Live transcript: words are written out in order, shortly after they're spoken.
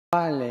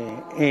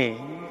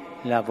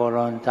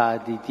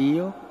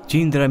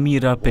Qindra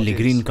mijëra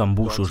pelegrin ka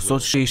mbushur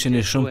sot Sheshin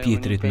e Shën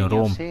Pjetrit në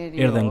Romë,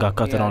 erdhe nga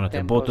 4 anët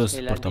e botës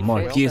për të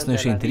marrë pjesë në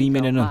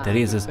shenjtrimin e Nënë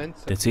Terezës,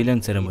 të cilën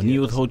ceremoni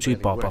udhëhoqi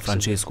Papa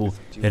Francesku.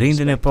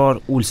 Rindin e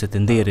parë ulse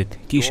të nderit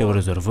kishte u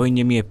rezervuar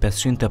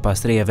 1500 të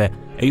pastrejeve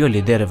e jo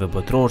liderëve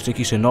botror që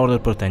kishin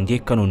ardhur për të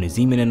ndjek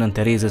kanonizimin e Nënë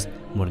Terezës,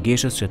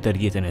 mërgeshës që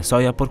tërë jetën e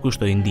saj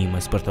përkushtoi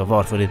ndihmës për të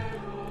varfërit.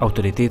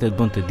 Autoritetet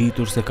bën të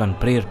ditur se kanë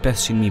prerë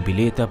 500.000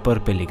 bileta për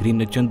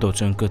pelegrinët që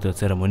ndoqën këtë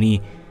ceremoni.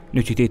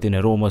 Në qytetin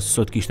e Romës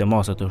sot kishte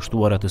masa të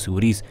shtuara të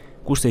sigurisë,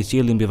 kurse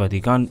qielli mbi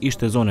Vatikan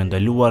ishte zonë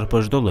ndaluar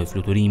për çdo lloj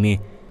fluturimi.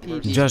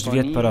 6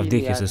 vjet para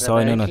vdekjes së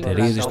saj, Nëna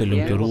Terezë ishte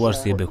lumturuar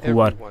si e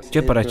bekuar,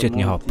 që paraqet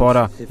një hap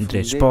para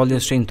drejt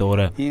shpalljes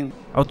Shenjtore.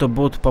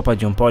 Autobot Papa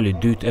Gjon Pauli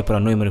II e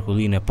pranoi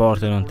mrekullinë e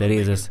parë të Nënë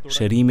Terezës,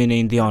 shërimin e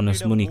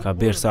indianës Monika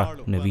Bersa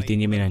në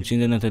vitin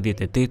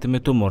 1998 me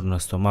tumor në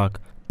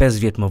stomak. 5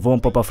 vjet më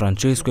vonë, Papa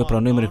Francesku e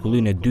pranoi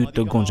mrekullinë e dytë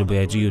të Gonxhë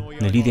Bojaxhiut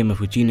në lidhje me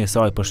fuqinë e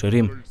saj për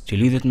shërim, që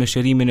lidhet me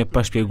shërimin e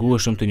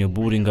pashpjegueshëm të një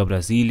burri nga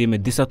Brazili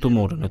me disa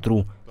tumorë në tru,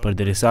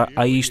 përderisa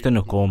ai ishte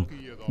në komë.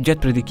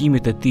 Gjatë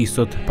predikimit të tij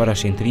sot para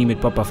shenjtrimit,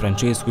 Papa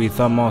Francesku i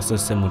tha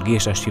masës se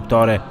murgesha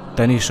shqiptare,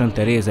 tani Shën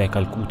Tereza e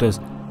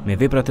Kalkutës, me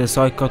veprat e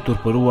saj ka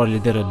turpëruar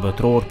liderët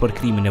botror për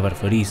krimin e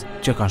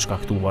varfërisë që kanë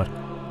shkaktuar.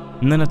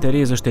 Nëna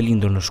Tereza është e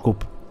lindur në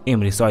Shkup.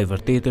 Emri i saj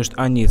vërtet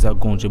është Anjeza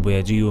Gonxhë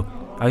Bojaxhiu.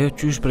 Ajo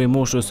qysh prej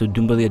moshës së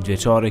 12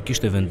 vjeçare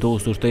kishte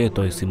vendosur të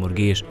jetojë si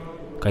murgesh.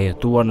 Ka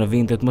jetuar në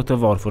vendet më të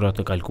varfëra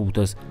të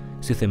Kalkutës.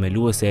 Si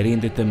themeluese e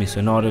rendit të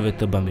misionarëve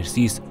të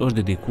bamirësisë, është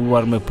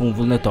dedikuar me punë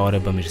vullnetare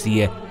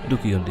bamirësie,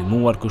 duke i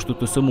ndihmuar kështu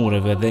të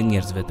sëmurëve dhe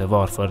njerëzve të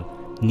varfër.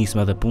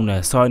 Nisma dhe puna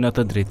e saj në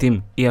atë drejtim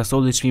i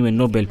asolli çmimin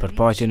Nobel për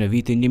paqe në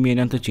vitin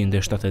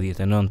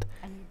 1979.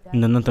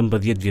 Në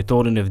 19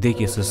 vjetorin e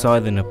vdekjes së saj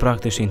dhe në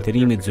prag të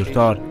shenjtërimit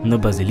zyrtar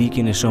në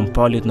bazilikën e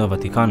Shpallit në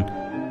Vatikan,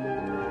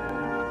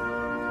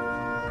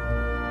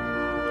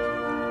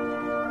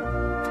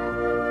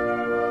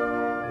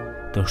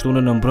 të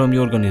shtunën në mbrëmje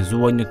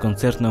organizuan një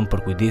koncert në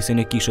përkujdesin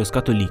e Kishës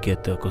Katolike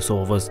të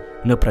Kosovës.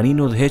 Në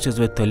praninë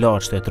udhëheqësve të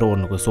lartë shtetëror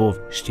në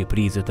Kosovë,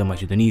 Shqipërisë dhe të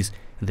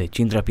Maqedonisë dhe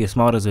qindra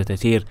pjesëmarrësve të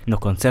tjerë, në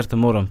koncert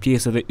morën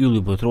pjesë edhe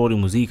ylli botror i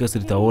muzikës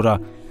Rita Ora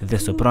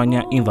dhe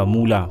soprania Inva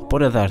Mula,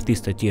 por edhe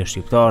artistë të tjerë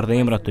shqiptar dhe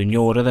emra të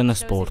njohur edhe në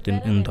sportin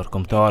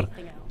ndërkombëtar.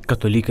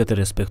 Katolikët e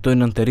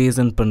respektojnë Nënë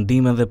Terezën për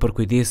ndihmën dhe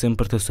përkujdesin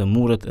për të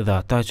sëmurët dhe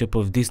ata që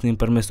po vdisnin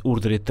përmes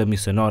urdhrit të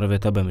misionarëve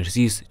të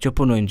bamirësisë që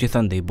punojnë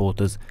gjithandej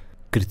botës.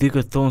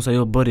 Kritikët thonë se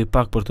ajo bëri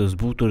pak për të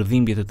zbutur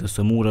dhimbjet e të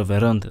sëmurëve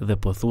rënd dhe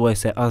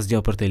pothuajse asgjë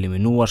për të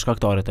eliminuar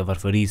shkaktarët e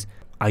varfërisë.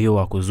 Ajo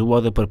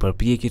akuzua dhe për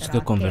përpjekje që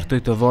të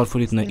konvertoj të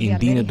varfërit në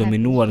indinë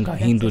dominuar nga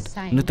hindut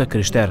në të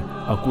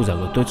krishterë, akuza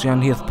këto që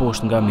janë hedhë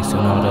poshtë nga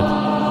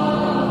misionarët.